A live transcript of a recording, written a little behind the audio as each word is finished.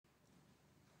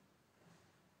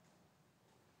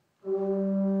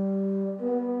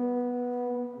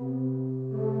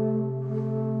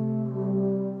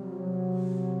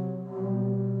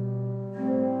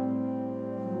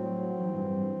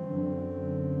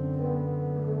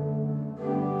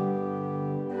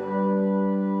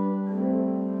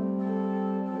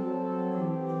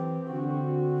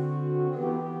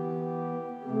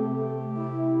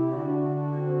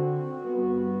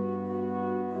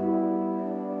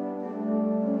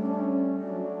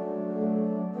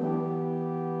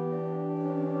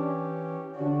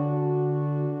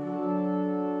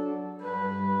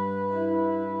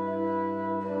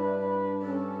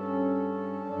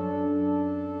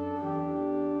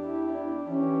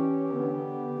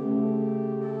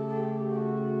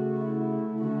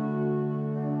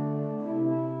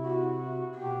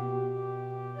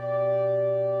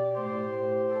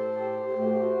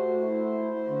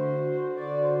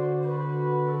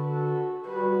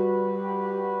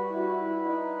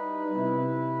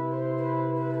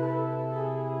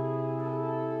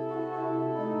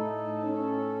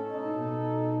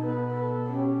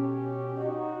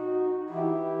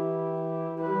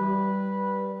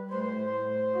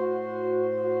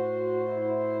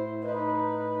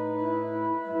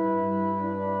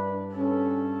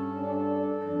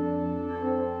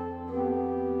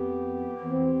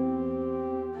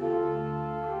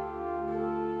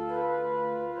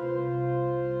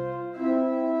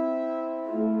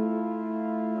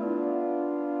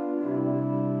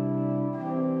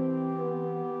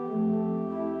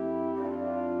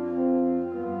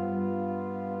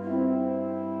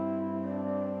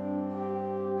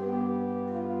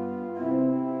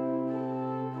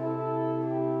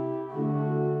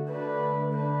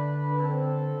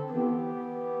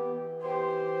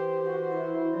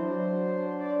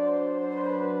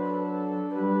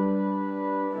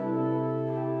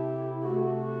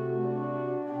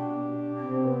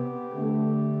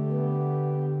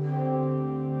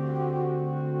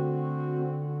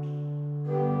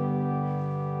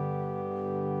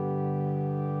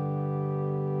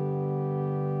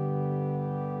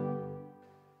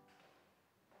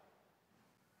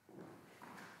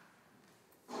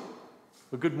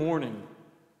Well, good morning.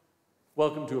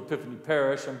 Welcome to Epiphany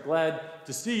Parish. I'm glad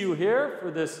to see you here for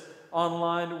this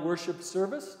online worship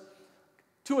service.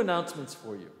 Two announcements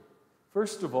for you.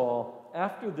 First of all,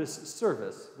 after this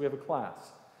service, we have a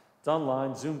class. It's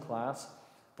online, Zoom class,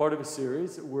 part of a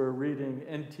series. We're reading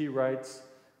N.T. Wright's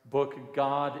book,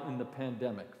 God in the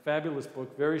Pandemic. Fabulous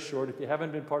book, very short. If you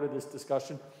haven't been part of this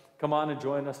discussion, come on and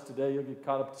join us today. You'll get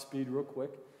caught up to speed real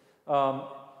quick.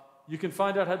 You can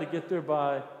find out how to get there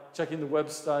by checking the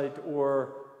website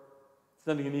or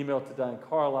sending an email to Diane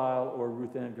Carlisle or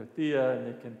Ruth Ann Garcia, and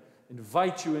they can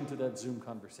invite you into that Zoom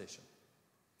conversation.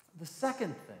 The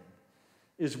second thing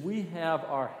is we have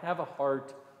our Have a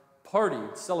Heart party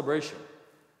celebration,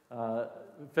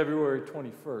 February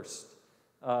 21st,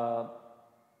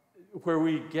 where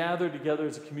we gather together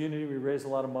as a community. We raise a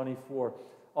lot of money for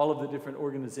all of the different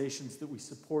organizations that we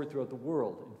support throughout the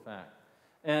world, in fact.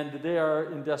 And they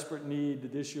are in desperate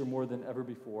need this year more than ever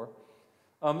before.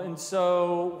 And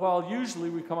so while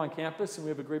usually we come on campus and we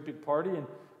have a great big party, and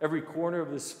every corner of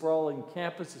this sprawling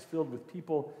campus is filled with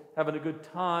people having a good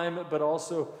time, but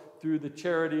also through the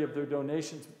charity of their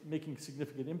donations, making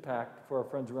significant impact for our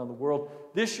friends around the world.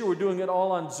 This year we're doing it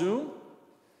all on Zoom.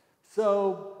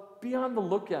 So be on the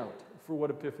lookout for what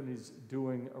Epiphany's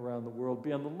doing around the world.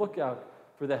 Be on the lookout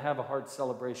for the Have a Heart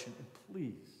celebration. And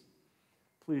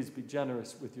please be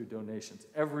generous with your donations.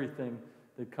 Everything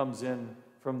that comes in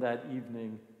from that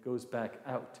evening goes back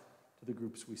out to the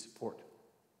groups we support.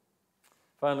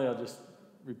 Finally, I'll just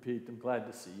repeat, I'm glad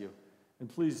to see you. And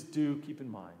please do keep in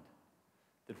mind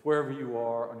that wherever you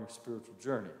are on your spiritual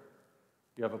journey,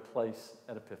 you have a place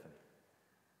at Epiphany.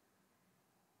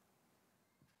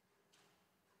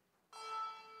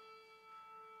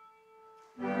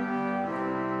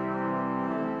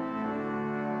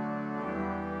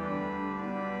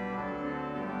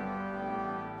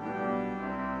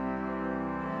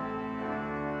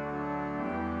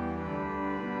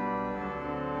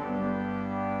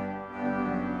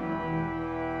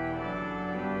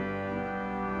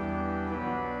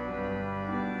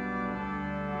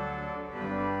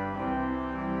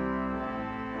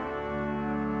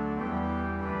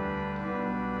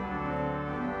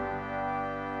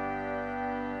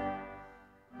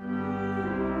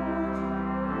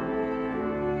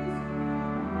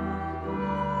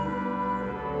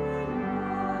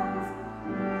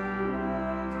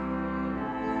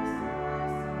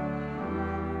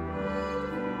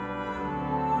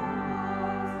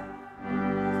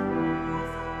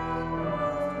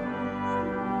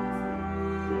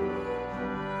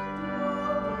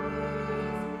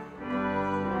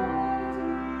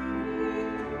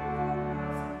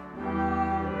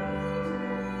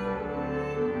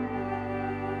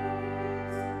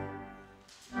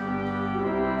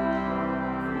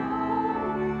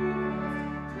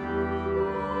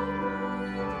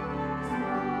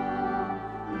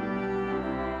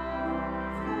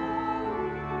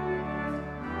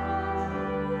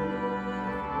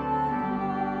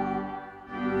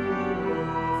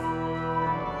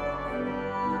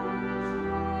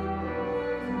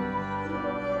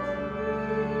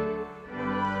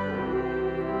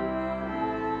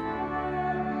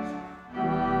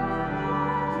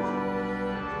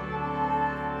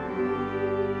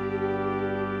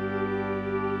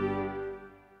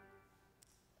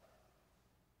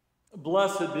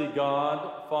 Blessed be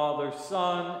God, Father,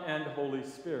 Son, and Holy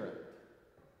Spirit.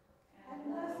 And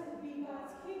blessed be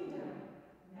God's kingdom,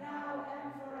 now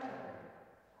and forever.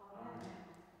 Amen.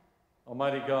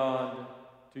 Almighty God,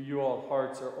 to you all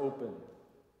hearts are open,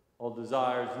 all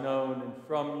desires known, and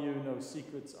from you no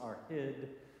secrets are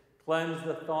hid. Cleanse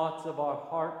the thoughts of our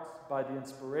hearts by the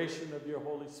inspiration of your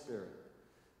Holy Spirit,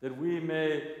 that we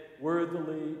may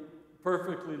worthily,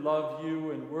 perfectly love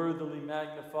you and worthily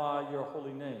magnify your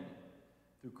holy name.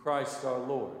 Through Christ our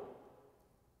Lord.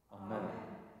 Amen. Amen.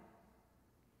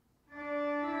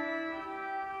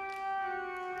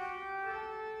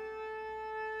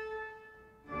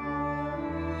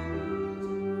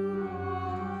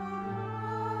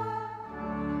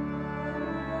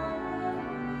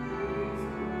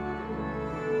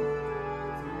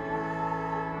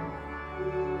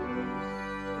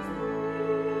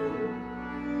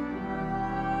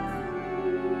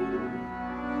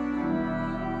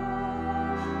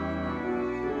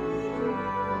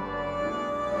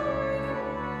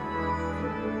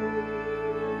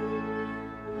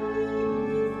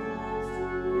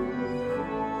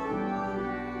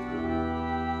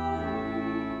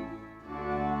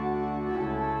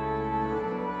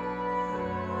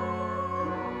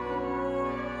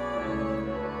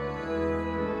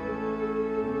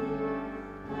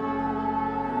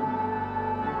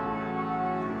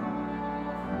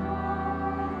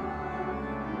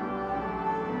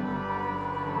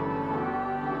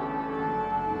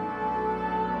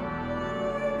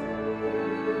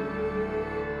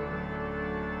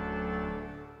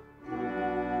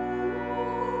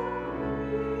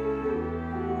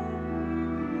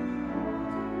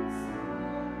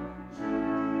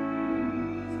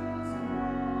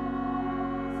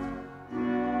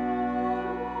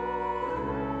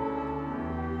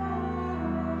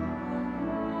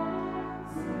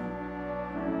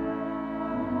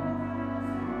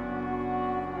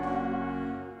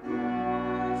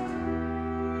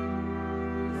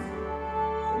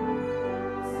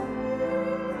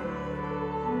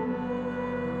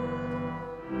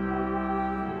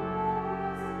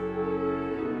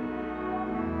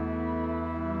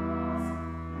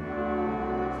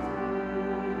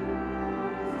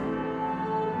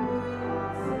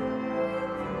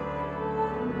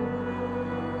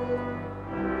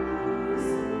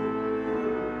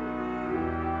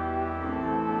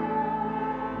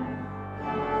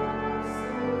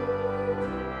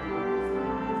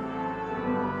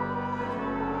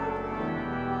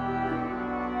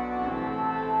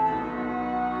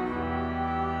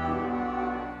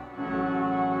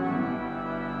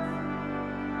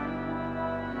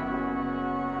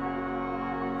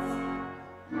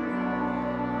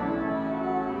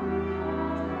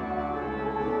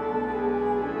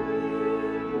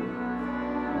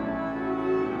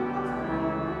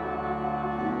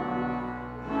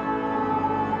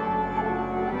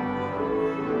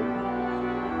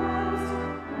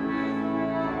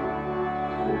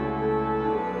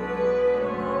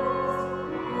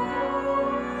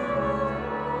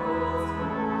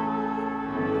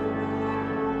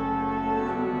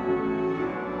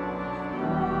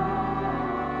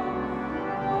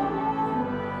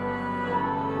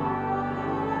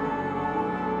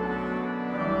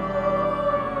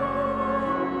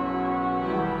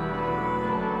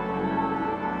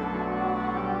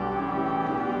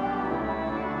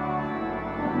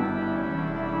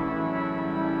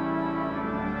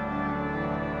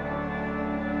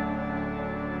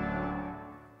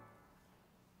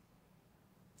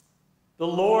 The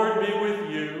Lord be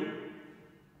with you.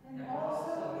 And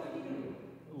also with you.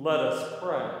 Let us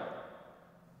pray.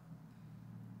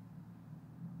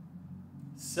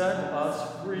 Set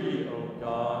us free, O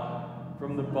God,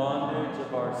 from the bondage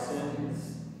of our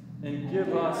sins, and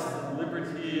give us the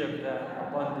liberty of that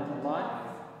abundant life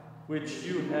which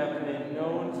you have made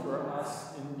known for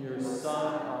us in your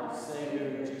Son, our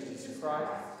Savior, Jesus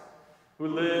Christ, who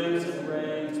lives and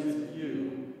reigns with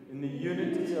you in the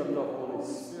unity of the Holy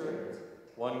Spirit,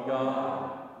 one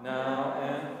God, now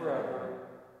and forever.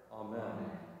 Amen.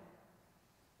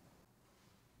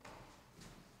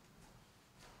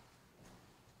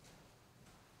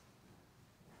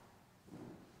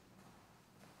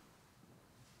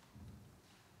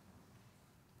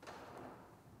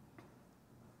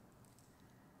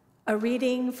 A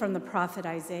reading from the prophet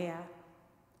Isaiah.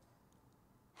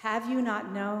 Have you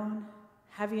not known?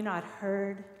 Have you not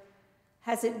heard?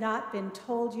 Has it not been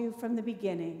told you from the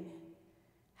beginning?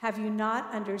 Have you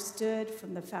not understood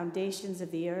from the foundations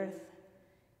of the earth?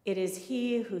 It is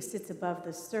he who sits above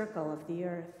the circle of the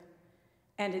earth,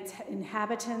 and its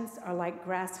inhabitants are like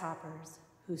grasshoppers,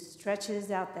 who stretches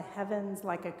out the heavens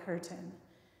like a curtain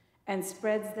and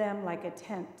spreads them like a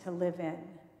tent to live in,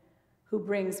 who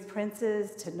brings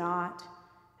princes to naught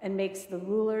and makes the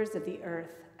rulers of the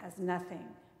earth as nothing.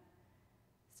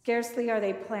 Scarcely are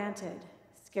they planted,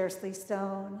 scarcely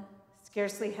sown,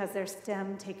 scarcely has their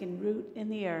stem taken root in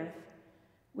the earth,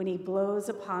 when he blows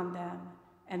upon them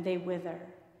and they wither,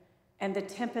 and the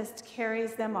tempest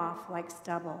carries them off like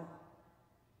stubble.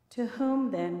 To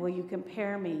whom then will you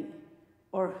compare me,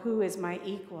 or who is my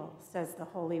equal, says the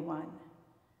Holy One.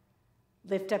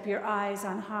 Lift up your eyes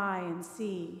on high and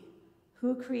see.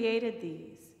 Who created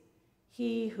these?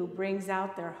 He who brings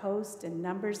out their host and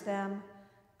numbers them,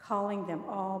 calling them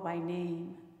all by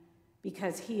name,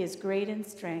 because he is great in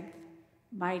strength,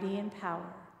 mighty in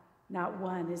power, not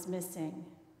one is missing.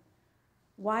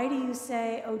 Why do you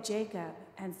say, O Jacob,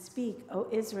 and speak, O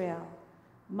Israel,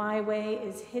 my way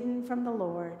is hidden from the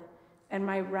Lord, and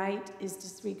my right is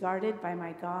disregarded by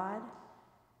my God?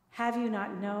 Have you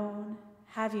not known?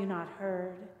 Have you not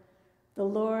heard? The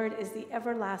Lord is the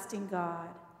everlasting God,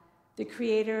 the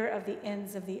creator of the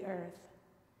ends of the earth.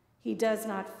 He does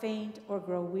not faint or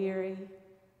grow weary.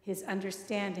 His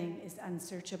understanding is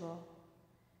unsearchable.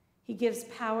 He gives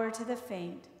power to the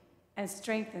faint and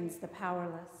strengthens the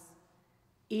powerless.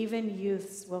 Even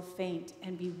youths will faint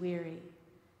and be weary,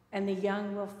 and the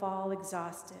young will fall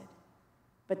exhausted.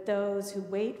 But those who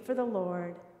wait for the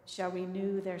Lord shall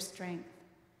renew their strength.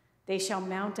 They shall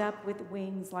mount up with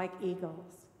wings like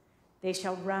eagles. They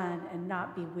shall run and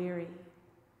not be weary.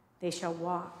 They shall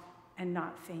walk and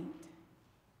not faint.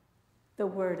 The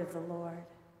word of the Lord.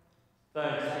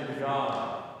 Thanks be to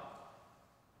God.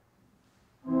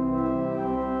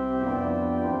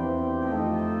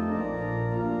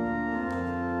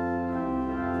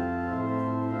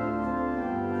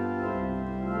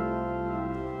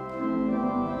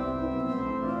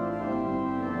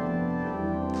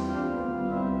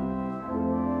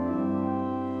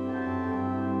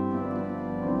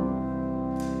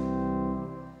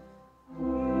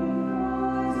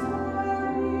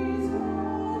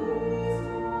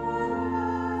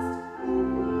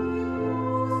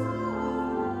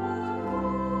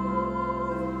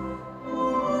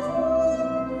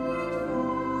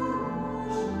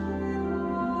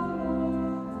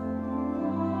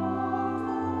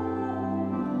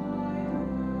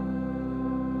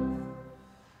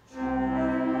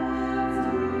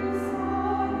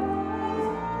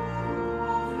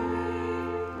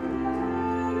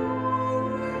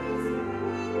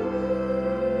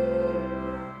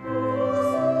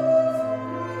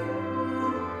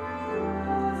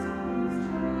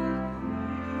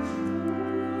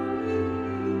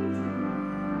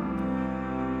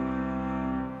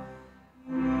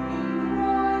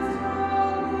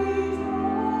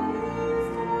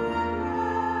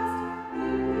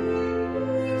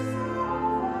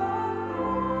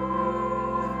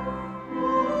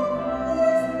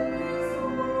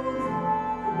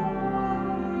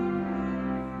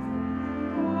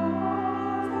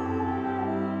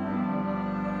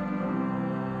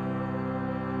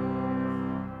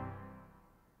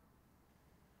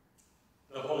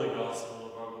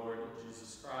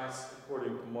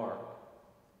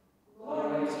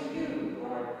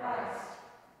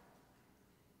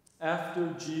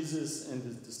 After Jesus and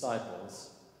his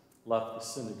disciples left the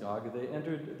synagogue, they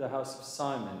entered the house of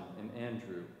Simon and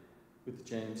Andrew with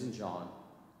James and John.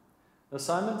 Now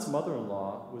Simon's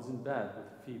mother-in-law was in bed with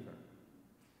a fever,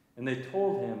 and they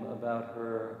told him about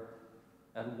her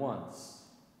at once.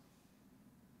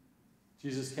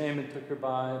 Jesus came and took her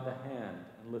by the hand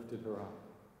and lifted her up.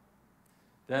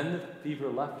 Then the fever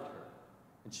left her,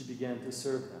 and she began to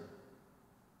serve them.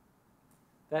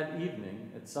 That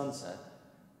evening at sunset,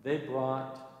 they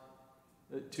brought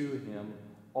to him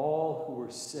all who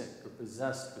were sick or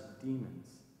possessed with demons.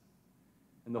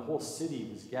 And the whole city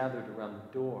was gathered around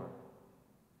the door.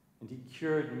 And he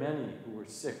cured many who were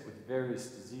sick with various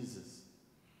diseases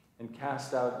and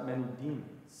cast out many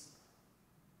demons.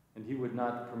 And he would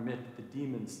not permit the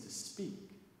demons to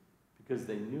speak because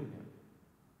they knew him.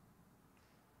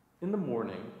 In the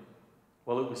morning,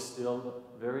 while it was still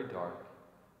very dark,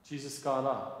 Jesus got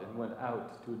up and went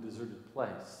out to a deserted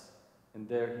place, and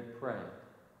there he prayed.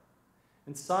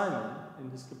 And Simon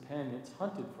and his companions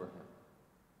hunted for him.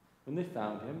 When they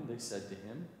found him, they said to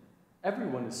him,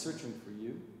 "Everyone is searching for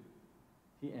you."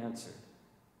 He answered,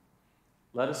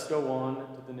 "Let us go on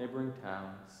to the neighboring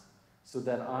towns, so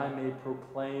that I may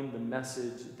proclaim the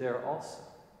message there also.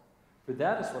 For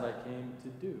that is what I came to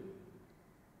do."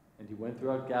 And he went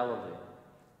throughout Galilee,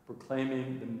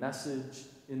 proclaiming the message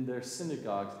in their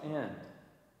synagogues and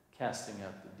casting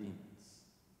out the demons.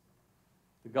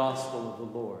 The Gospel of the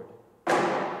Lord.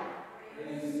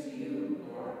 Praise to you,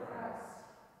 Lord Christ.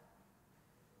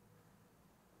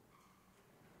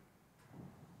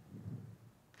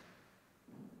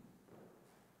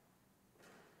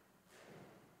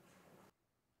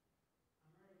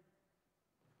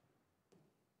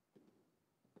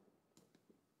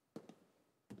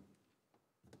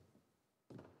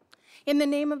 In the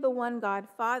name of the one God,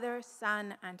 Father,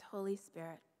 Son, and Holy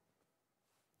Spirit.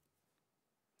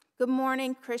 Good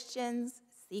morning, Christians,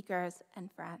 seekers,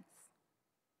 and friends.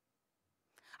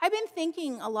 I've been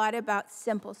thinking a lot about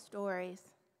simple stories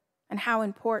and how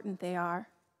important they are.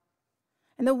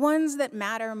 And the ones that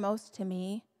matter most to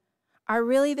me are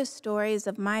really the stories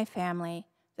of my family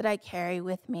that I carry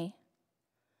with me.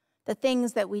 The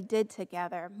things that we did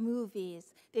together,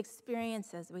 movies, the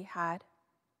experiences we had.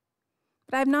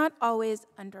 But I've not always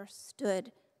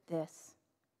understood this.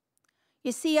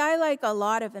 You see, I, like a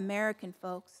lot of American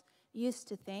folks, used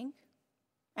to think,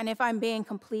 and if I'm being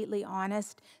completely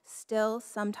honest, still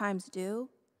sometimes do,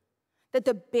 that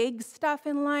the big stuff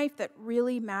in life that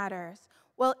really matters,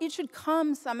 well, it should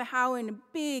come somehow in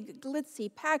big,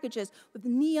 glitzy packages with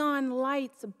neon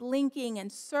lights blinking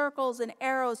and circles and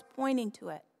arrows pointing to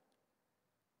it.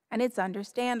 And it's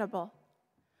understandable.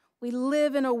 We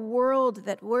live in a world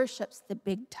that worships the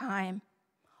big time,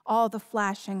 all the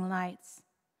flashing lights.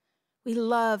 We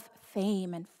love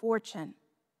fame and fortune.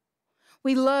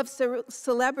 We love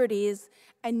celebrities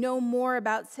and know more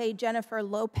about, say, Jennifer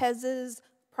Lopez's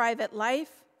private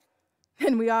life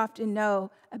than we often know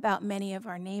about many of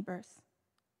our neighbors.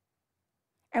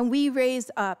 And we raise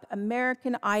up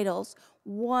American idols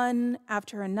one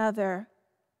after another,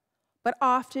 but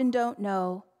often don't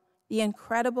know the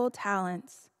incredible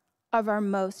talents of our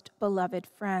most beloved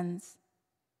friends.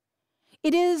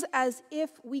 It is as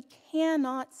if we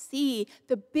cannot see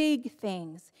the big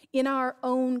things in our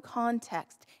own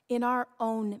context, in our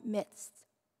own midst.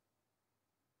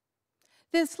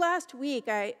 This last week,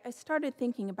 I started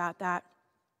thinking about that.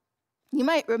 You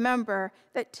might remember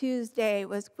that Tuesday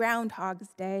was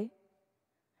Groundhog's Day,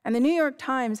 and the New York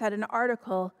Times had an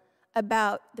article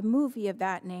about the movie of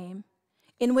that name,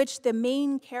 in which the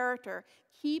main character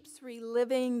keeps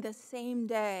reliving the same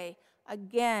day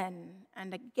again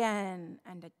and again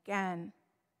and again.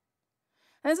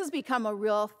 And this has become a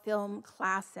real film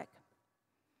classic.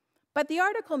 But the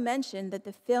article mentioned that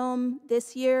the film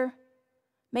this year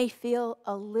may feel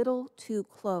a little too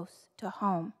close to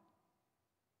home.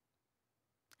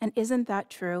 And isn't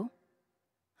that true?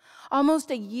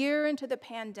 Almost a year into the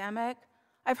pandemic,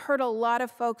 I've heard a lot of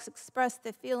folks express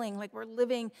the feeling like we're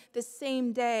living the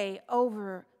same day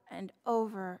over and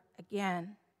over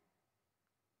again.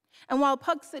 And while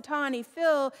Punxsutawney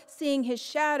Phil seeing his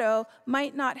shadow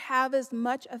might not have as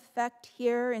much effect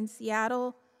here in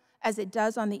Seattle as it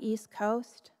does on the East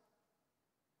Coast,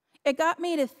 it got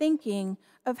me to thinking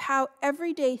of how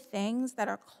everyday things that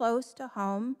are close to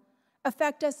home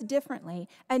affect us differently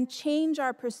and change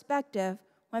our perspective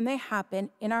when they happen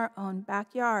in our own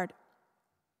backyard.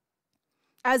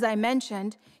 As I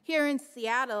mentioned, here in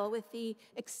Seattle, with the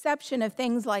exception of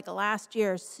things like last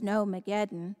year's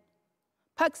Snowmageddon,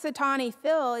 Punxsutawney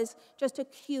Phil is just a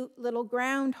cute little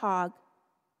groundhog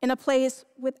in a place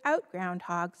without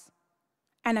groundhogs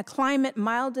and a climate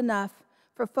mild enough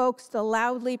for folks to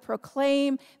loudly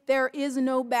proclaim there is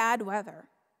no bad weather,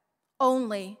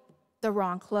 only the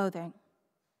wrong clothing.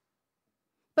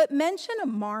 But mention a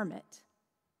marmot,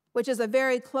 which is a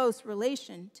very close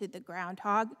relation to the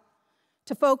groundhog,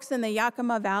 to folks in the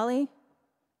Yakima Valley,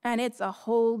 and it's a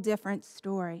whole different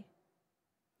story.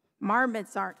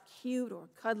 Marmots aren't cute or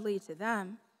cuddly to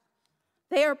them.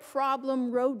 They are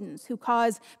problem rodents who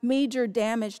cause major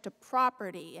damage to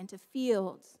property and to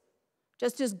fields,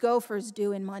 just as gophers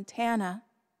do in Montana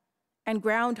and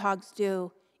groundhogs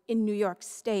do in New York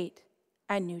State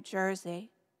and New Jersey.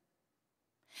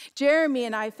 Jeremy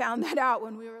and I found that out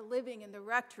when we were living in the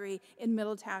rectory in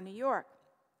Middletown, New York.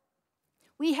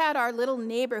 We had our little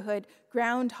neighborhood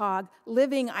groundhog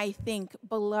living, I think,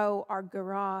 below our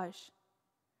garage.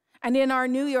 And in our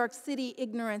New York City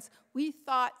ignorance, we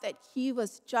thought that he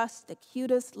was just the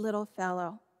cutest little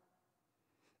fellow.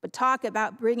 But talk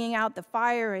about bringing out the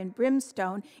fire and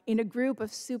brimstone in a group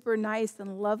of super nice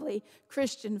and lovely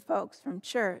Christian folks from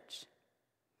church.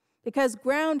 Because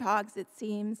groundhogs, it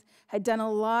seems, had done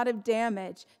a lot of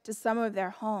damage to some of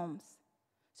their homes.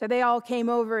 So they all came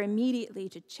over immediately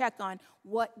to check on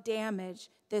what damage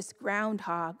this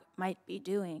groundhog might be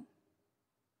doing.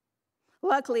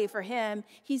 Luckily for him,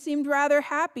 he seemed rather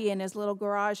happy in his little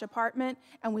garage apartment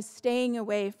and was staying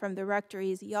away from the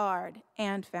rectory's yard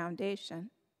and foundation.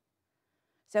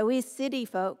 So we city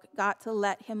folk got to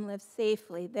let him live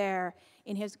safely there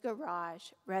in his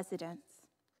garage residence.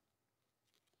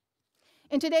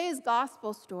 In today's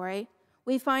gospel story,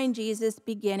 we find Jesus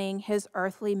beginning his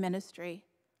earthly ministry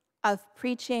of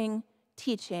preaching,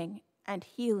 teaching, and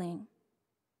healing.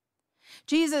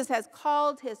 Jesus has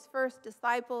called his first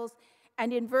disciples,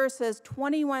 and in verses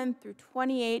 21 through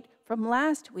 28 from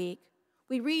last week,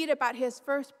 we read about his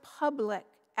first public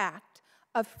act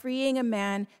of freeing a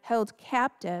man held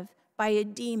captive by a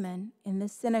demon in the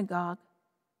synagogue.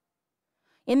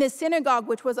 In the synagogue,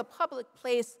 which was a public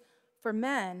place for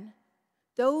men,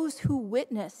 those who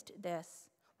witnessed this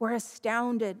were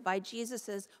astounded by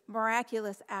Jesus'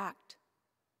 miraculous act,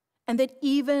 and that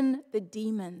even the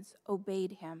demons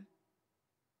obeyed him.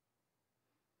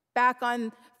 Back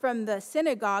on from the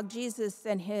synagogue, Jesus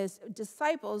and his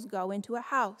disciples go into a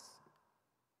house.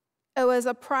 It was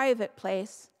a private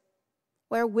place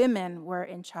where women were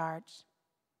in charge.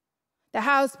 The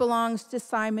house belongs to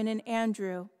Simon and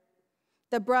Andrew,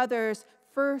 the brothers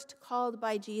first called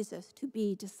by Jesus to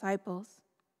be disciples.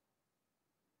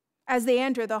 As they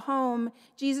enter the home,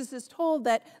 Jesus is told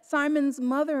that Simon's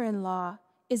mother-in-law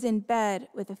is in bed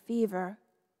with a fever.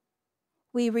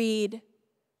 We read,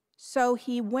 "So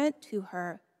he went to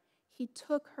her, he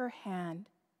took her hand,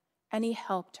 and he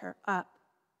helped her up.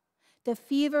 The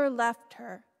fever left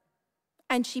her,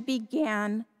 and she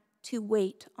began to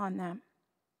wait on them."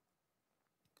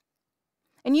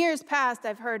 In years past,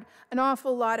 I've heard an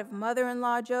awful lot of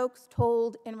mother-in-law jokes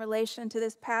told in relation to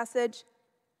this passage.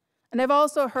 And I've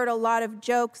also heard a lot of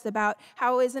jokes about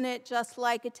how isn't it just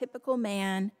like a typical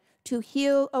man to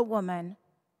heal a woman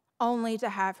only to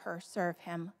have her serve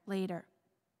him later.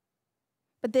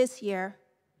 But this year,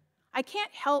 I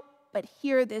can't help but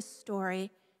hear this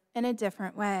story in a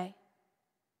different way.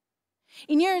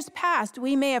 In years past,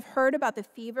 we may have heard about the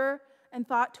fever and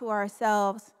thought to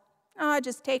ourselves,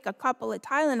 just take a couple of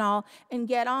Tylenol and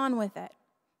get on with it.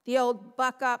 The old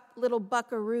buck up, little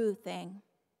buckaroo thing.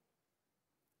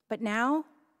 But now,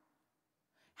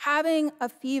 having a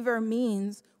fever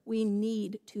means we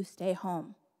need to stay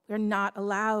home. We're not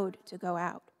allowed to go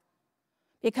out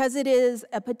because it is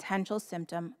a potential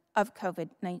symptom of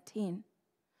COVID-19,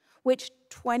 which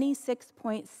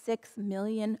 26.6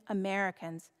 million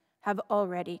Americans have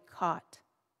already caught.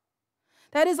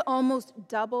 That is almost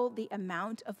double the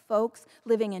amount of folks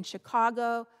living in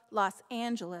Chicago, Los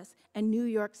Angeles, and New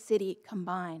York City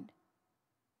combined.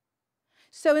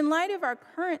 So in light of our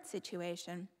current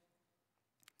situation,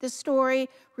 the story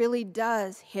really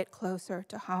does hit closer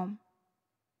to home.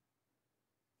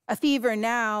 A fever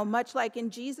now, much like in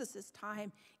Jesus'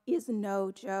 time, is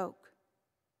no joke.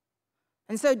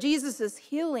 And so Jesus'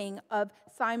 healing of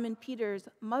Simon Peter's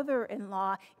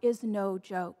mother-in-law is no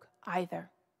joke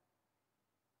either.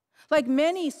 Like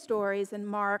many stories in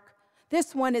Mark,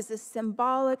 this one is a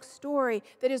symbolic story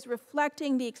that is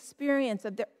reflecting the experience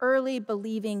of the early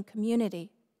believing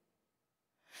community.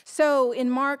 So in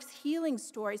Mark's healing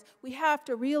stories, we have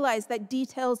to realize that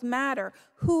details matter: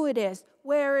 who it is,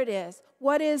 where it is,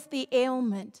 what is the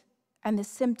ailment, and the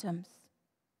symptoms.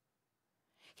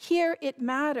 Here it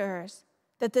matters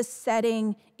that the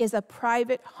setting is a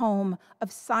private home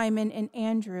of Simon and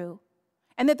Andrew,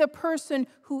 and that the person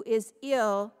who is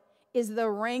ill is the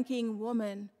ranking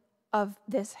woman of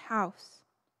this house.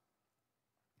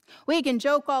 We can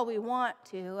joke all we want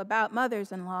to about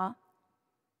mothers-in-law,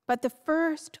 but the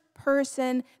first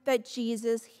person that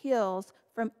Jesus heals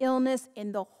from illness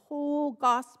in the whole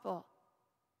gospel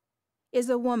is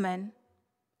a woman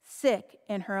sick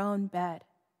in her own bed.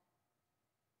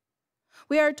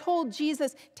 We are told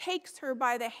Jesus takes her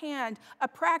by the hand, a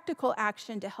practical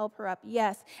action to help her up,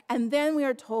 yes. And then we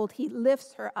are told he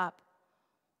lifts her up.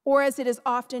 Or as it is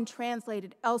often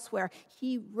translated elsewhere,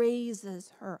 he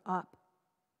raises her up.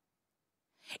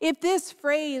 If this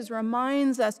phrase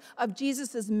reminds us of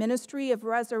Jesus' ministry of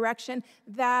resurrection,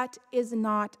 that is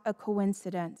not a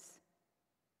coincidence.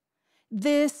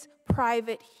 This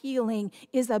private healing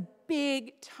is a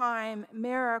big-time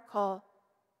miracle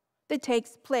that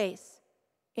takes place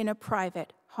in a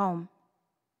private home.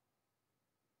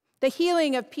 The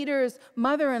healing of Peter's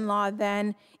mother-in-law,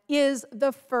 then, is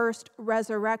the first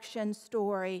resurrection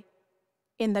story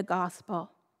in the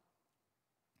gospel.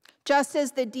 Just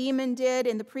as the demon did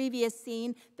in the previous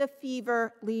scene, the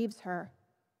fever leaves her.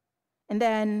 And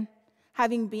then,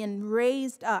 having been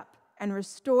raised up and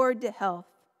restored to health,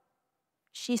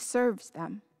 she serves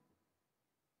them.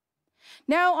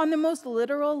 Now, on the most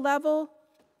literal level,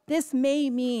 this may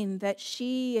mean that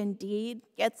she indeed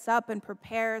gets up and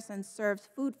prepares and serves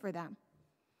food for them.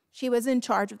 She was in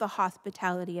charge of the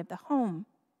hospitality of the home.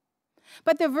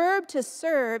 But the verb to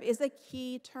serve is a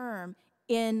key term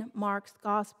in Mark's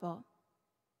gospel.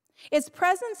 Its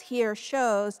presence here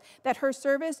shows that her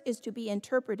service is to be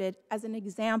interpreted as an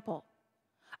example,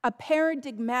 a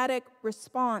paradigmatic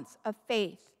response of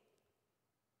faith.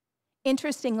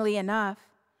 Interestingly enough,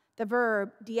 the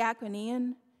verb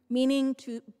diakonian,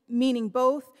 meaning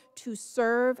both to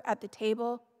serve at the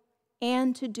table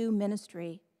and to do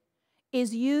ministry,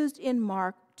 is used in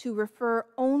Mark to refer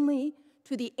only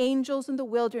to the angels in the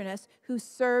wilderness who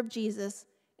served Jesus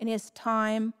in his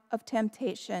time of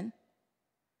temptation,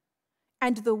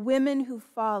 and the women who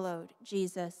followed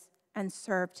Jesus and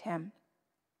served him.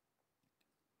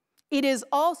 It is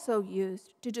also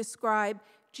used to describe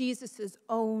Jesus'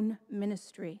 own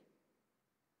ministry.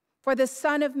 For the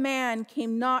Son of Man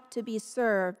came not to be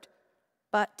served,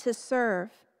 but to serve,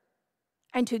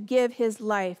 and to give his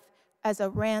life as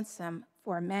a ransom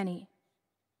for many.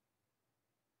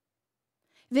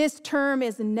 This term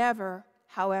is never,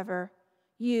 however,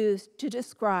 used to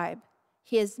describe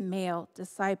his male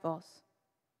disciples.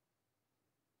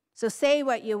 So say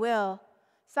what you will,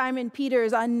 Simon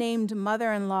Peter's unnamed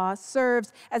mother-in-law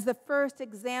serves as the first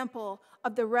example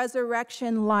of the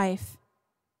resurrection life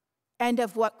and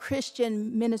of what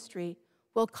Christian ministry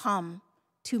will come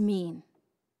to mean.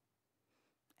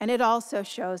 And it also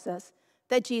shows us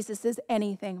that Jesus is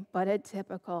anything but a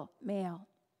typical male.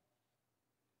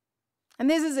 And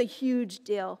this is a huge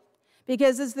deal,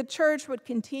 because as the church would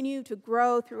continue to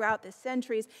grow throughout the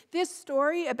centuries, this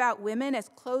story about women as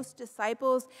close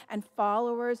disciples and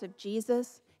followers of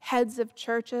Jesus, heads of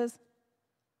churches,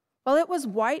 well, it was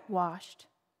whitewashed,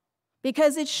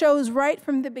 because it shows right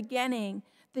from the beginning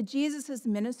that Jesus'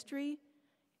 ministry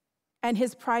and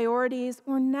his priorities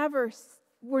were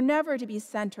never to be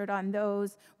centered on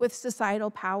those with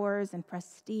societal powers and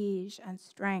prestige and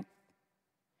strength.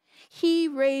 He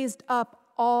raised up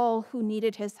all who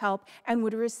needed his help and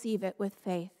would receive it with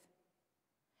faith.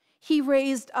 He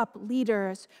raised up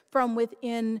leaders from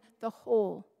within the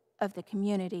whole of the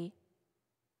community,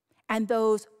 and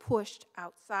those pushed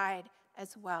outside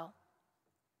as well.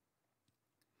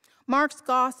 Mark's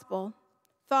gospel,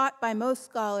 thought by most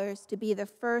scholars to be the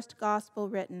first gospel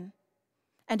written,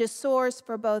 and a source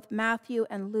for both Matthew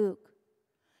and Luke,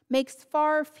 makes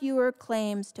far fewer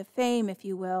claims to fame, if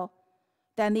you will,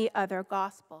 than the other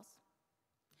gospels.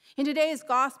 In today's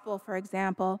gospel, for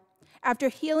example, after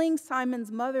healing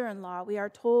Simon's mother-in-law, we are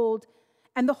told,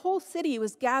 and the whole city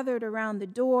was gathered around the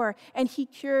door, and he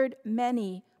cured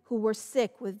many who were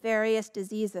sick with various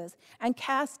diseases, and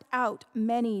cast out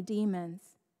many demons.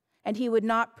 And he would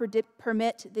not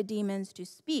permit the demons to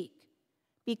speak,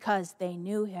 because they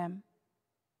knew him.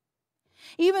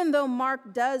 Even though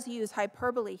Mark does use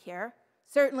hyperbole here,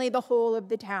 certainly the whole of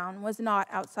the town was not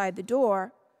outside the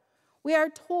door, we are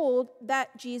told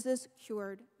that Jesus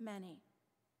cured many.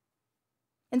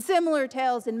 In similar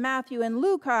tales in Matthew and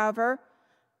Luke, however,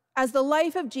 as the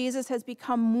life of Jesus has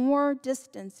become more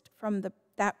distanced from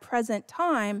that present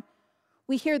time,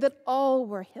 we hear that all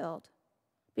were healed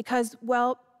because,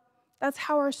 well, that's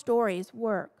how our stories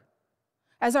work.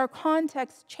 As our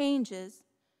context changes,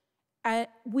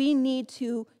 we need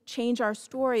to change our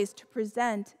stories to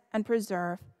present and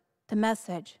preserve the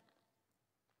message.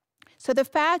 So the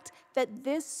fact that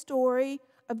this story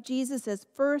of Jesus'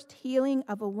 first healing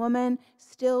of a woman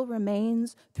still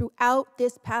remains throughout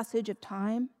this passage of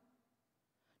time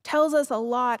tells us a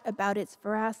lot about its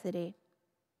veracity,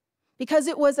 because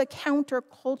it was a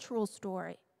countercultural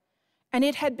story, and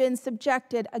it had been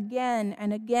subjected again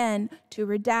and again to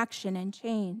redaction and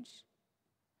change.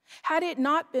 Had it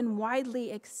not been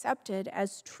widely accepted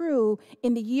as true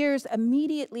in the years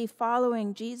immediately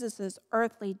following Jesus'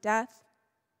 earthly death,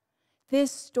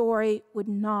 this story would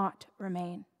not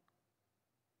remain.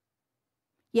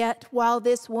 Yet, while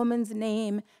this woman's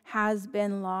name has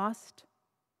been lost,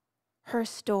 her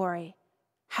story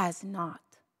has not.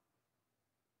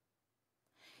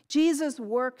 Jesus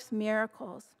works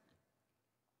miracles.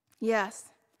 Yes,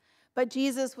 but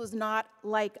Jesus was not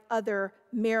like other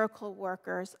miracle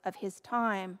workers of his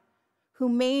time who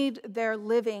made their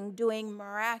living doing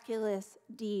miraculous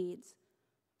deeds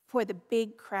for the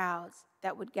big crowds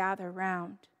that would gather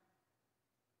round.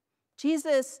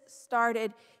 Jesus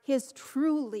started his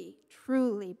truly,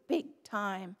 truly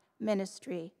big-time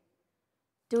ministry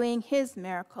doing his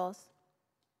miracles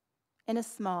in a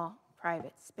small,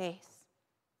 private space.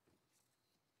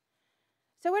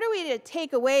 So what are we to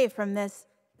take away from this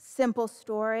simple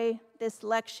story, this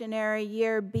lectionary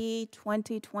year B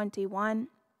 2021?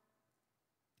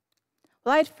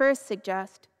 Well, I'd first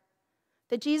suggest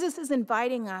that Jesus is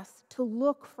inviting us to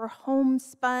look for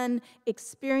homespun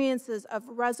experiences of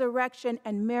resurrection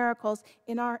and miracles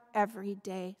in our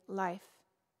everyday life,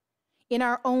 in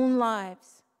our own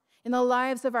lives, in the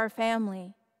lives of our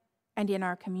family, and in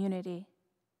our community.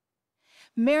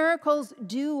 Miracles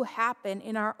do happen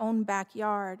in our own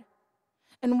backyard.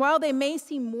 And while they may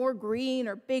seem more green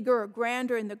or bigger or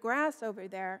grander in the grass over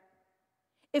there,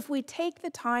 if we take the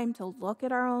time to look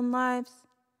at our own lives,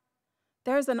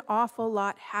 there's an awful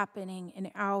lot happening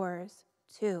in ours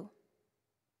too.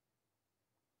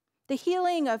 The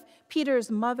healing of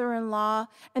Peter's mother-in-law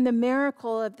and the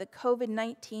miracle of the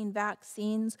COVID-19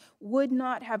 vaccines would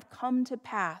not have come to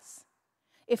pass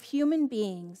if human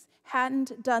beings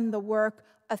hadn't done the work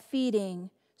of feeding,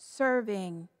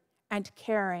 serving, and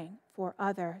caring for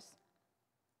others.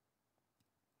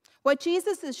 What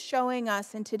Jesus is showing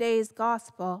us in today's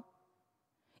gospel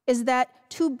is that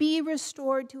to be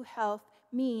restored to health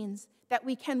means that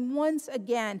we can once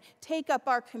again take up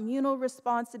our communal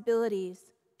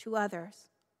responsibilities to others,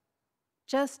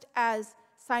 just as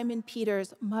Simon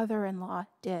Peter's mother-in-law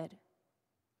did.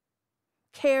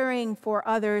 Caring for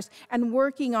others and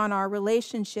working on our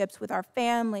relationships with our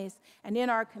families and in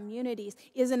our communities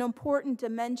is an important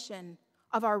dimension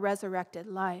of our resurrected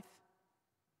life,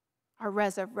 our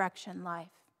resurrection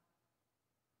life.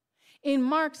 In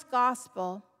Mark's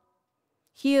gospel,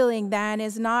 healing then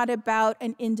is not about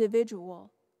an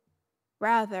individual.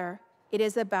 Rather, it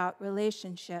is about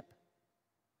relationship.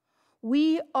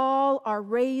 We all are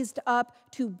raised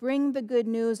up to bring the good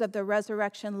news of the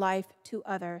resurrection life to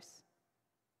others.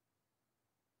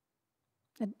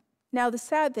 Now, the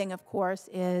sad thing, of course,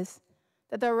 is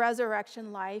that the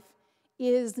resurrection life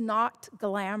is not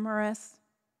glamorous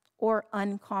or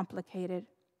uncomplicated.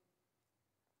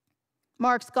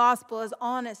 Mark's gospel is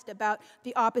honest about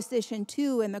the opposition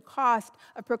to and the cost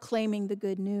of proclaiming the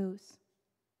good news.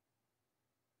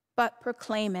 But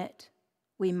proclaim it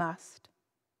we must.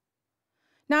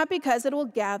 Not because it will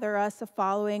gather us a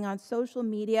following on social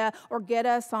media or get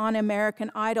us on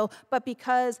American Idol, but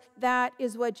because that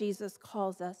is what Jesus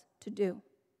calls us to do.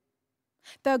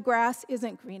 The grass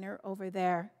isn't greener over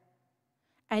there.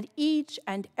 And each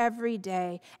and every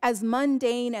day, as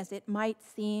mundane as it might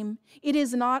seem, it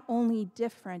is not only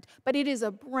different, but it is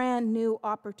a brand new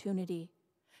opportunity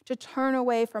to turn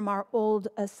away from our old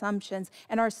assumptions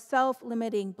and our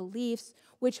self-limiting beliefs,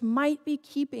 which might be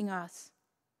keeping us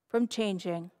from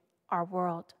changing our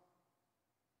world.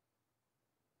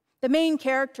 The main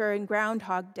character in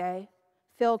Groundhog Day,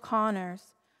 Phil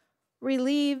Connors,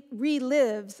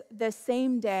 relives the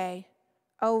same day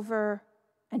over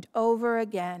and over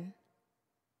again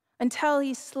until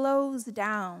he slows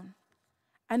down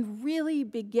and really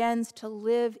begins to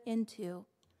live into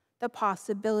the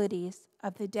possibilities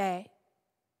of the day.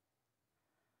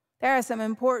 There are some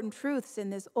important truths in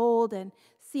this old and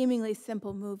seemingly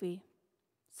simple movie,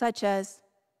 such as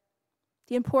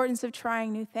the importance of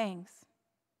trying new things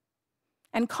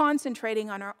and concentrating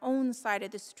on our own side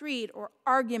of the street or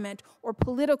argument or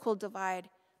political divide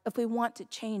if we want to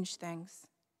change things.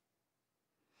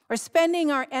 Or spending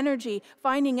our energy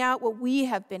finding out what we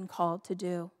have been called to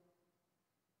do.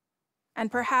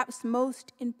 And perhaps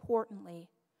most importantly,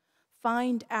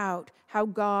 find out how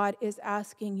God is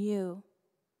asking you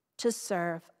to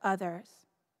serve others.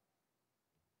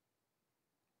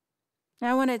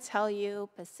 Now, I want to tell you,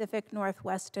 Pacific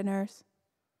Northwesterners,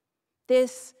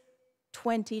 this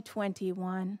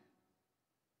 2021,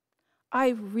 I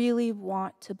really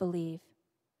want to believe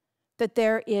that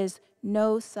there is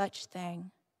no such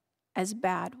thing as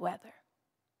bad weather.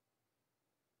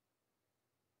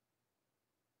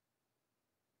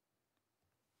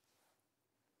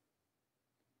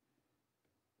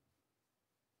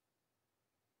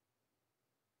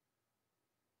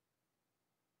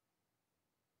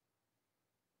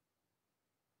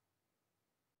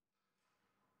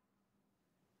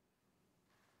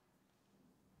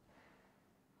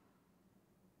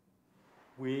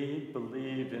 We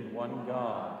believe in one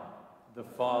God, the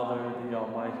Father, the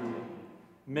Almighty,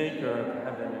 maker of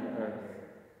heaven and earth,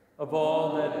 of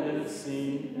all that is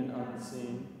seen and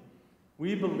unseen.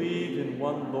 We believe in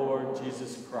one Lord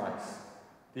Jesus Christ,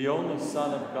 the only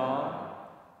Son of God,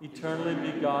 eternally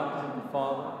begotten of the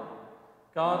Father,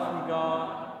 God from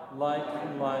God, light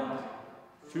from light,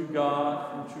 true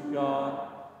God from true God,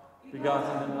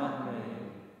 begotten and not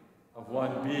made, of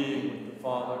one being with the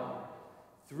Father.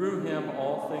 Through him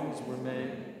all things were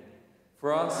made.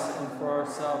 For us and for our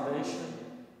salvation,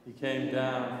 he came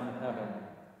down from heaven.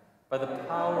 By the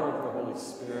power of the Holy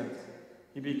Spirit,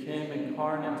 he became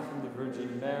incarnate from the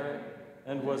Virgin Mary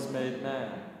and was made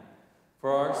man.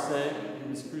 For our sake, he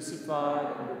was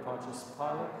crucified under Pontius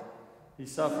Pilate. He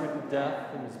suffered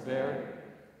death and was buried.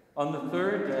 On the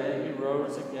third day, he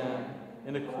rose again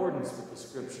in accordance with the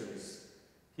Scriptures.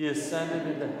 He ascended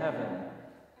into heaven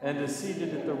and is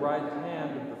seated at the right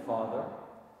hand of the Father.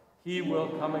 He will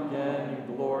come again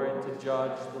in glory to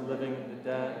judge the living and the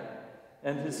dead,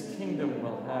 and his kingdom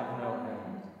will have no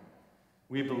end.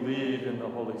 We believe in the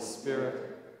Holy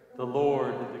Spirit, the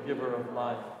Lord, the giver of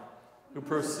life, who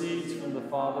proceeds from the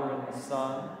Father and the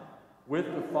Son.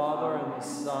 With the Father and the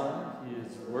Son, he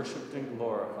is worshipped and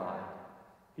glorified.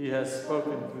 He has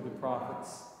spoken through the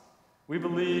prophets. We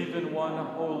believe in one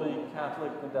holy,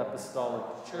 Catholic, and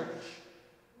Apostolic Church.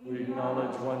 We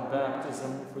acknowledge one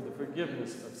baptism for the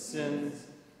forgiveness of sins.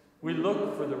 We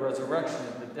look for the resurrection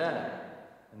of the dead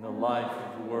and the life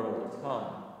of the world to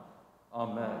come.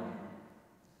 Amen.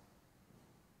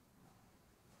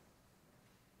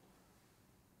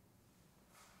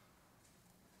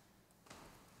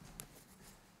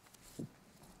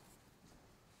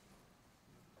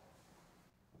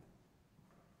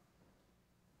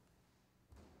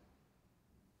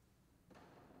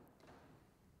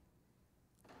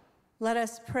 Let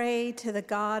us pray to the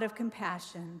God of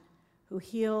compassion, who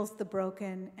heals the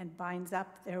broken and binds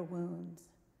up their wounds.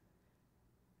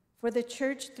 For the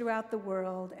church throughout the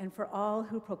world and for all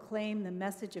who proclaim the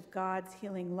message of God's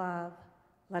healing love,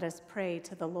 let us pray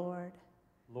to the Lord.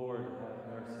 Lord,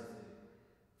 have mercy.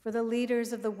 For the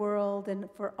leaders of the world and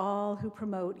for all who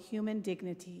promote human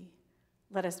dignity,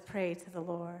 let us pray to the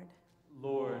Lord.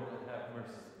 Lord, have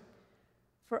mercy.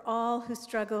 For all who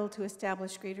struggle to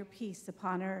establish greater peace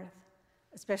upon earth,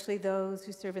 especially those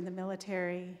who serve in the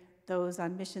military, those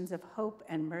on missions of hope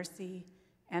and mercy,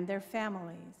 and their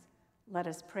families, let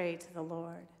us pray to the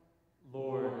Lord.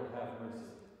 Lord, have mercy.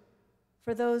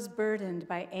 For those burdened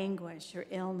by anguish or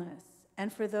illness,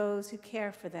 and for those who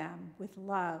care for them with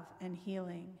love and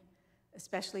healing,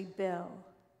 especially Bill,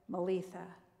 Melitha,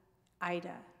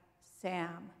 Ida,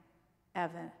 Sam,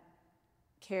 Eva,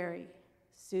 Carrie,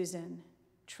 Susan,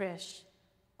 Trish,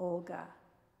 Olga,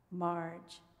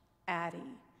 Marge,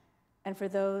 Addie, and for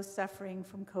those suffering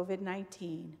from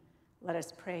COVID-19, let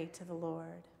us pray to the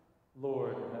Lord.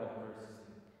 Lord, have mercy.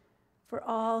 For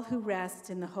all who rest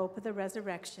in the hope of the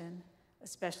resurrection,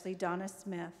 especially Donna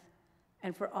Smith,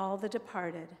 and for all the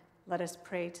departed, let us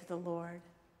pray to the Lord.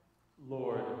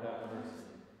 Lord, have mercy.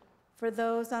 For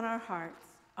those on our hearts,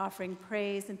 offering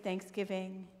praise and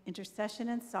thanksgiving, intercession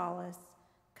and solace,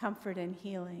 comfort and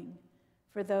healing,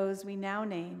 for those we now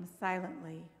name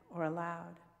silently or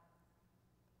aloud.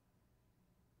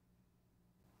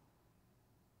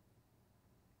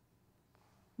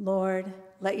 Lord,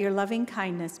 let your loving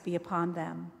kindness be upon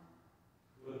them.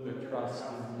 Put their trust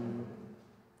in you.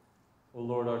 O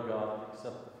Lord our God,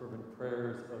 accept the fervent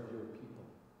prayers of your people.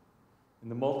 In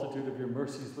the multitude of your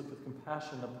mercies, look with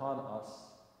compassion upon us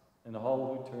and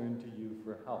all who turn to you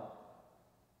for help.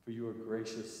 For you are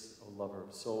gracious, O lover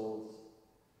of souls,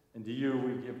 and to you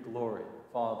we give glory,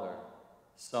 Father,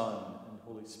 Son, and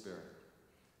Holy Spirit,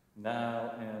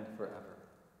 now and forever.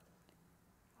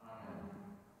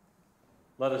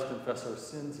 Let us confess our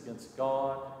sins against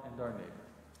God and our neighbor.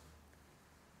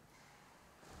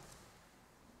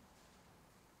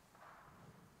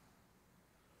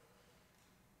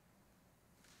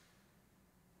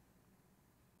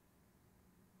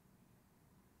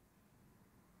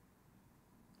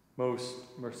 Most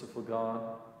merciful God,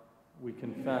 we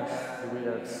confess that we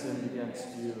have sinned against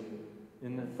you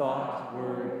in the thought,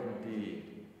 word, and deed,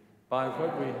 by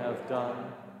what we have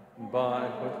done and by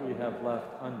what we have left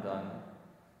undone.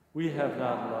 We have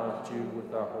not loved you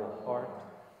with our whole heart.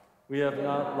 We have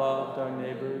not loved our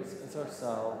neighbors as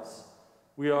ourselves.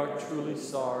 We are truly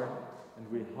sorry, and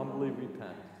we humbly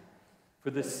repent. For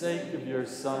the sake of your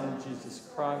Son, Jesus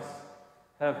Christ,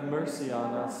 have mercy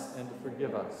on us and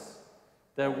forgive us,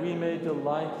 that we may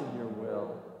delight in your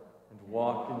will and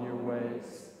walk in your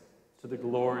ways, to the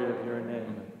glory of your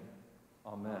name.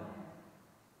 Amen.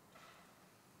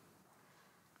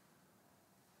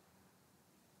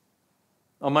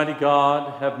 Almighty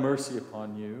God, have mercy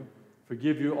upon you,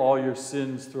 forgive you all your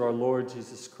sins through our Lord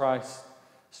Jesus Christ,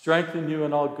 strengthen you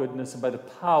in all goodness, and by the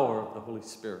power of the Holy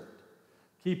Spirit,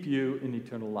 keep you in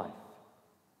eternal life.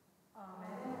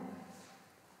 Amen.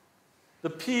 The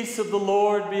peace of the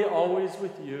Lord be always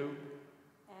with you.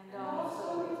 And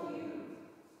also with you.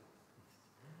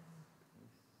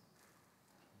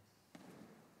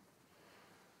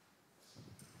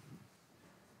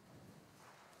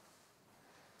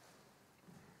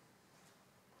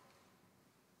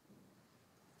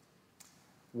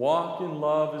 Walk in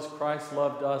love as Christ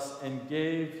loved us and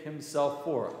gave himself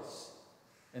for us,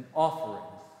 an offering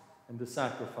and a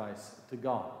sacrifice to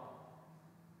God.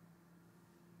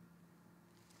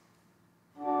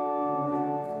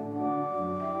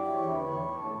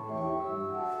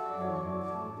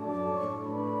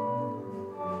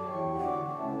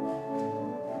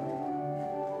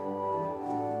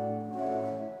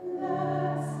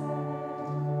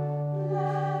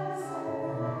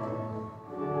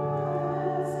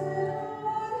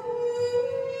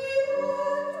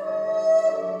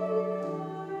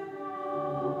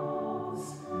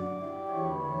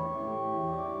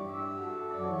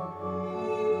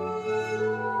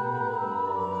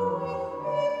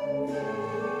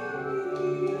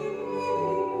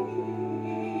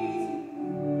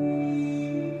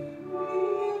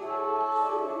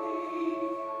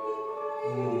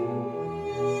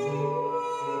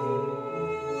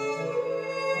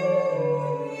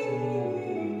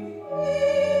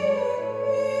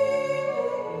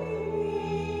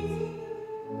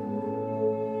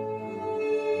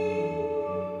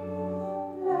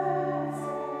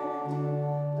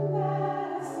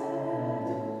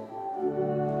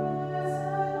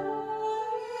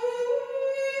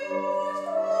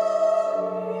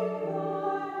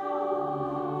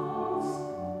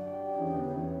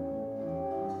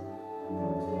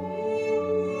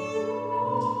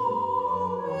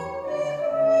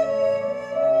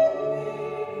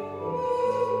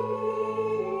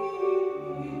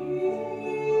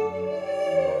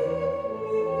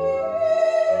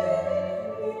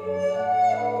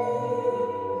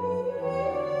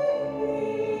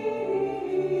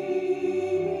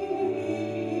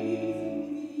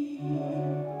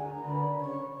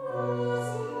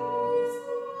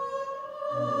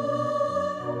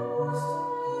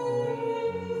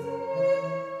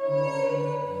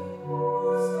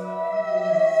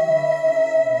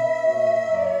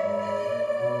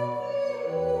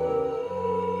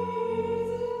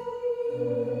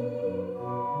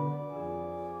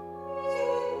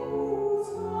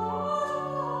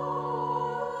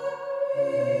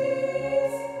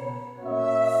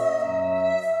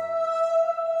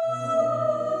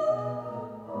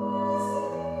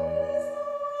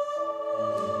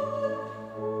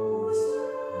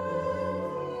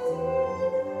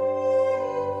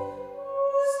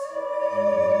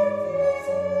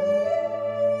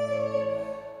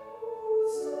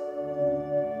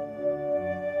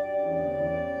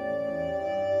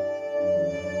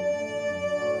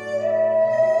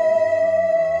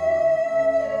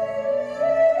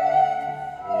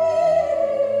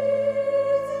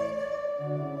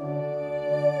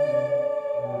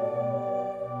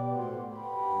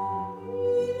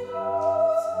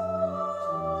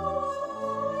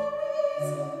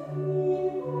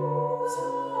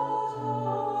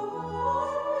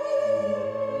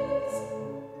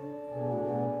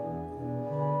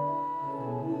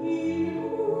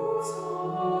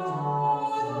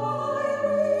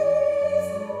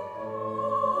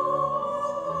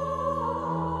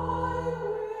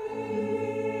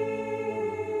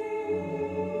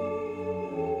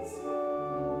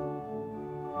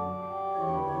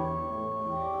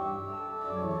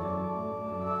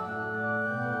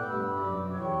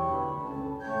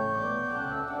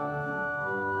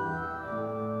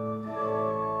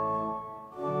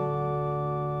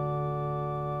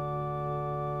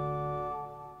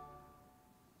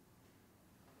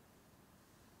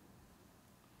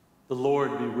 The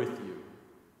Lord be with you.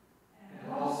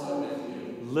 And also with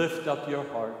you. Lift up your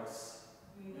hearts.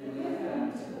 We lift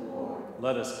them to the Lord.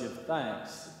 Let us give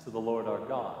thanks to the Lord our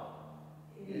God.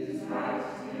 It is right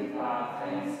to give God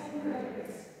thanks and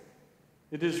praise.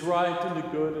 It is right and a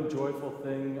good and joyful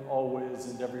thing always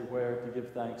and everywhere to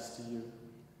give thanks to you,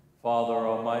 Father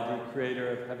Almighty,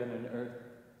 creator of heaven and earth,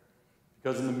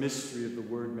 because in the mystery of the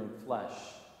Word made flesh,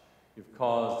 you've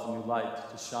caused a new light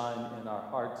to shine in our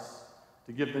hearts,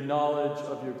 to give the knowledge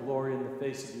of your glory in the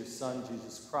face of your Son,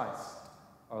 Jesus Christ,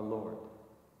 our Lord.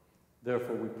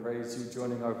 Therefore we praise you,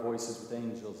 joining our voices with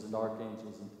angels and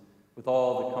archangels and with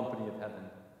all the company of heaven,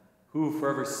 who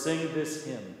forever sing this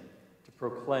hymn to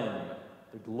proclaim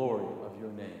the glory of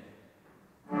your name.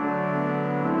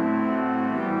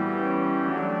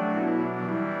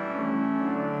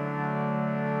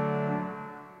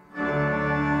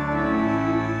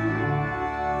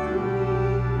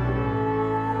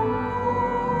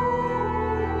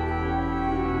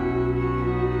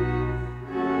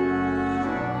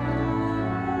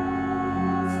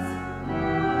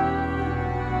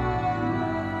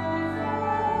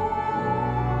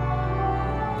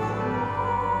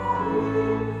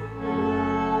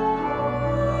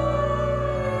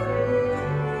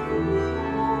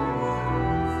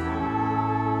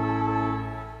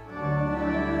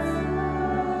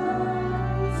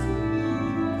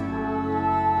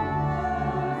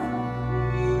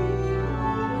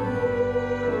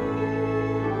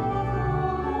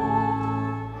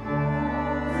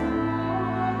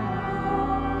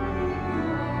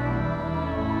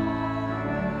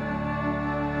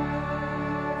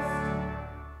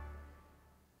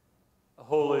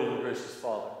 Holy and gracious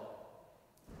Father,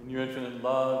 in your infinite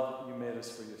love, you made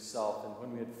us for yourself, and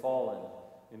when we had fallen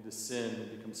into sin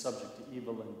and become subject to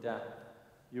evil and death,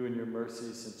 you in your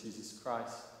mercy sent Jesus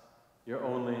Christ, your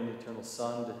only and eternal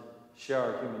Son, to share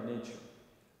our human nature,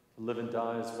 to live and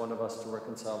die as one of us, to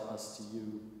reconcile us to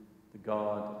you, the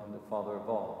God and the Father of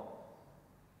all.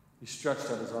 He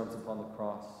stretched out his arms upon the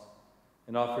cross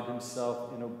and offered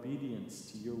himself in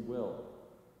obedience to your will,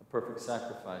 a perfect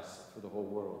sacrifice for the whole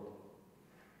world.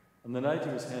 On the night he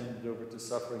was handed over to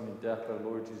suffering and death, our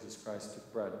Lord Jesus Christ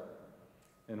took bread.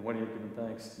 And when he had given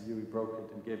thanks to you, he broke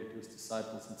it and gave it to his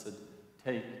disciples and said,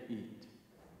 "Take, eat.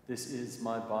 This is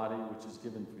my body, which is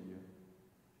given for you.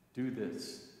 Do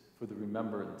this for the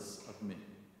remembrance of me."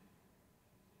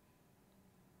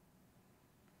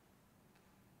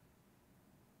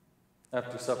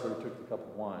 After supper, he took the cup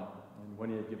of wine, and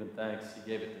when he had given thanks, he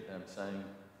gave it to them, saying,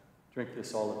 "Drink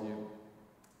this, all of you.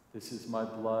 This is my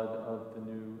blood of the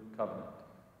new covenant,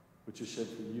 which is shed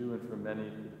for you and for many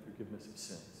for the forgiveness of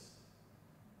sins.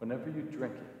 Whenever you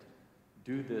drink it,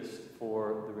 do this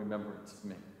for the remembrance of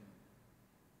me."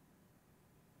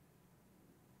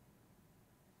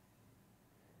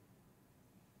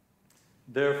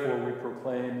 Therefore, we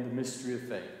proclaim the mystery of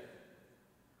faith.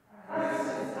 Christ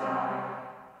has died.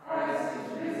 Christ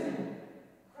is risen.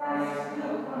 Christ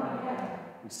will come again.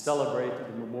 We celebrate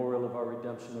the memorial of our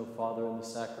redemption, O Father, in the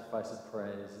sacrifice of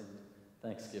praise and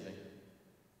thanksgiving.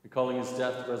 Recalling his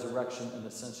death, resurrection, and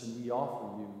ascension, we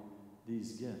offer you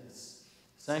these gifts.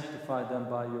 Sanctify them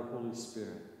by your Holy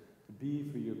Spirit, to be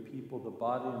for your people the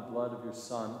body and blood of your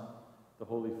Son, the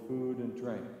holy food and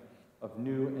drink of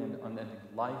new and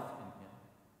unending life in him.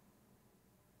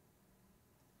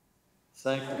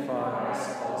 Sanctify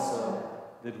us also,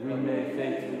 that we may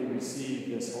faithfully receive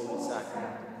this holy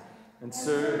sacrament and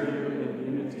serve you in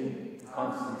unity,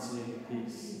 constancy, and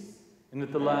peace. And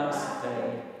at the last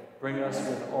day, bring us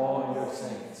with all your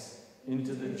saints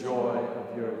into the joy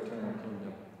of your eternal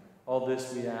kingdom. All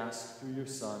this we ask through your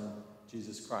Son,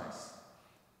 Jesus Christ.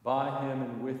 By him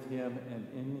and with him and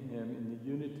in him, in the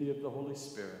unity of the Holy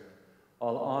Spirit,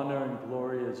 all honor and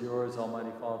glory is yours,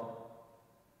 Almighty Father,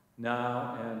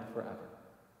 now and forever.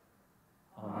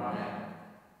 Amen.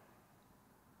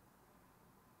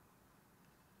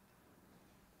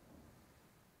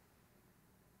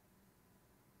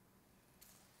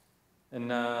 And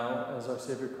now, as our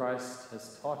Savior Christ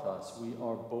has taught us, we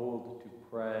are bold to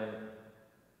pray,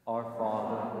 "Our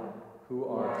Father, who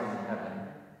art in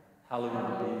heaven,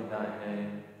 hallowed be thy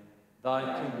name.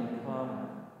 Thy kingdom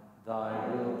come, thy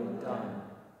will be done,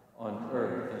 on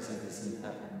earth as it is in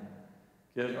heaven.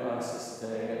 Give us this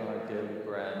day our daily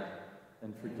bread,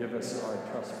 and forgive us our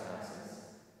trespasses,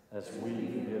 as we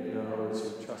forgive those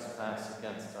who trespass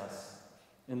against us.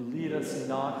 And lead us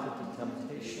not into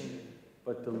temptation,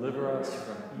 but deliver us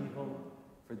from evil.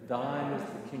 For thine is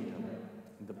the kingdom,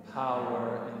 and the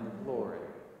power, and the glory,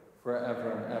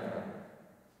 forever and ever.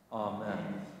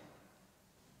 Amen.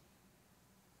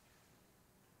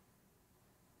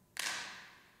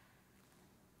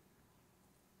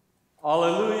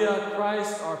 Alleluia,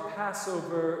 Christ, our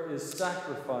Passover, is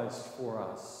sacrificed for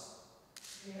us.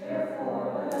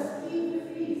 Therefore, let us keep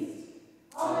the feast.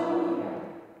 Alleluia.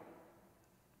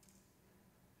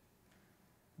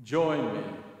 Join me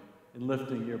in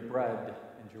lifting your bread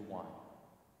and your wine.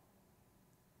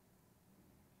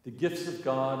 The gifts of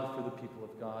God for the people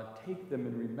of God, take them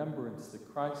in remembrance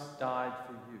that Christ died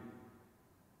for you,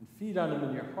 and feed on them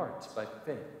in your hearts by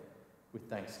faith with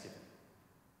thanksgiving.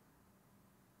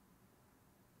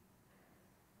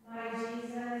 My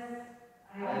Jesus,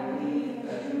 I believe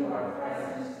that you are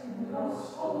present in the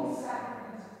most holy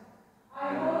sacrament.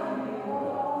 I welcome you with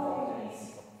all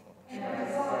faithfulness, and I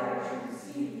desire to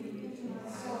receive you into my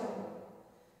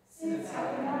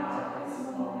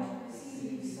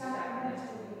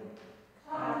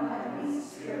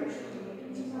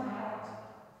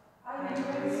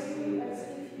embrace you as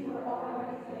if you were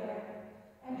already there,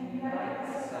 and unite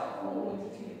myself wholly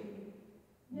to you,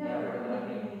 never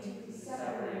leaving me to be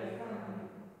separated from you.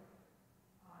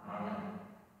 Amen.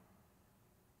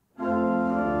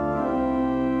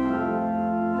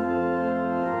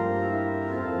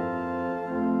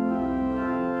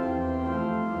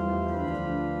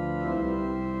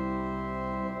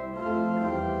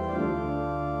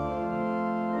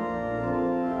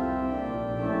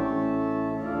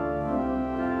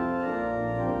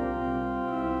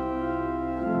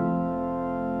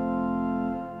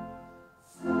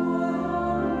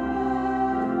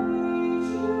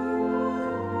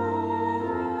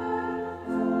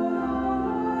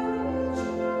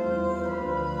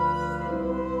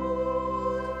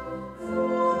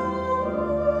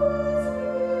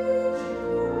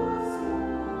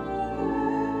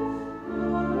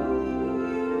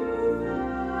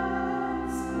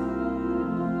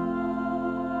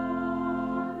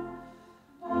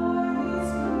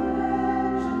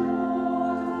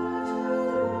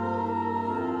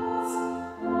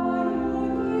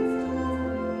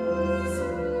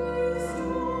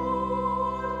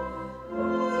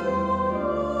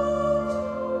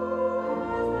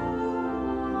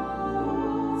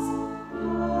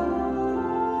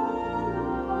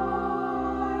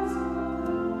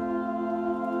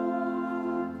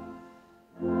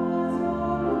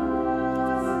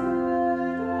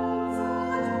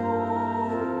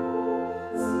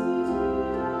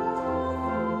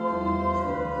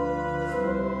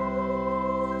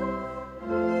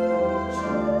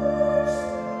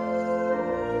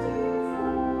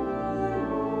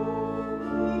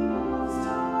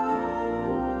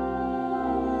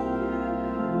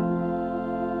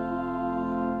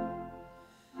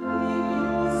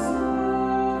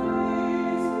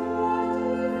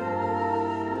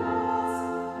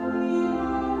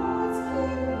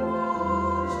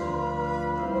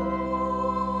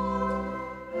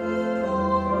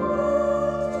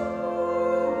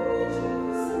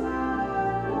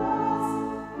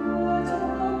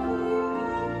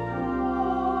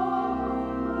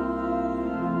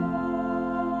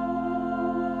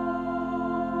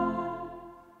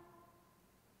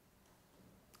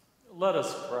 Let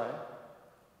us pray.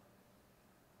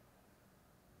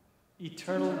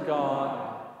 Eternal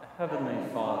God, Heavenly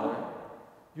Father,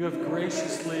 you have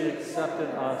graciously accepted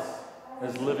us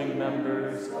as living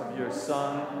members of your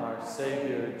Son, our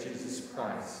Savior, Jesus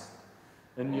Christ.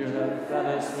 And you have fed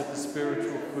us with the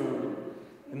spiritual food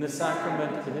in the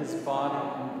sacrament of his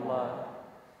body and blood.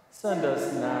 Send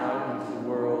us now into the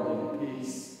world in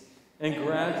peace, and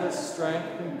grant us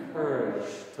strength and courage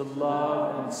to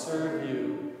love and serve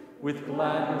you with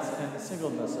gladness and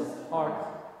singleness of heart,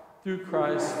 through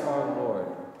Christ our Lord.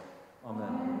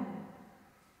 Amen.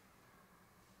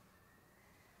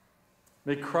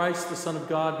 May Christ, the Son of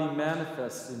God, be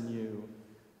manifest in you,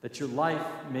 that your life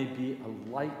may be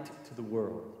a light to the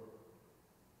world.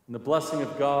 And the blessing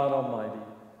of God Almighty,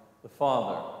 the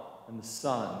Father, and the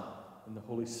Son, and the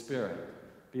Holy Spirit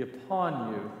be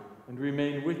upon you and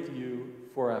remain with you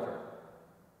forever.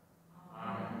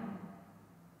 Amen.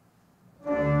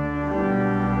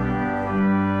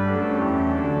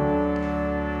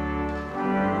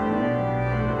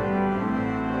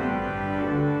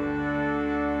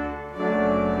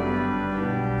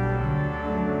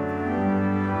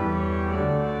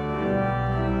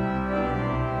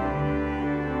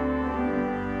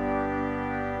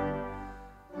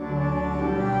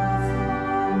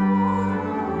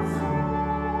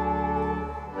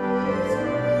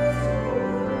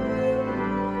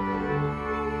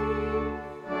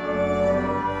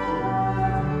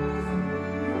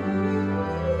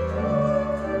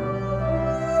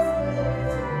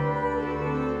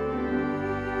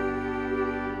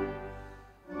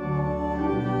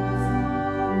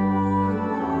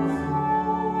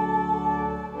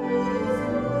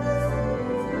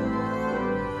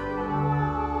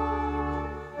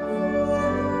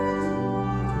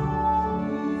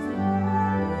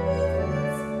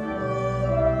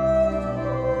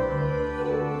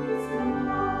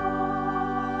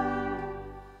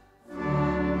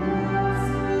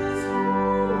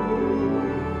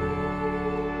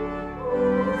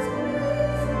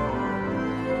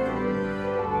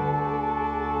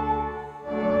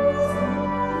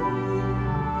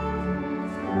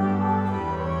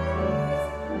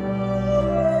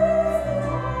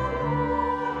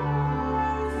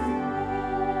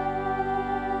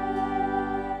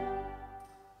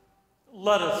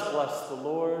 Let us bless the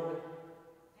Lord.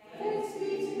 Thanks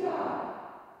be to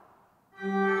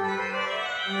God.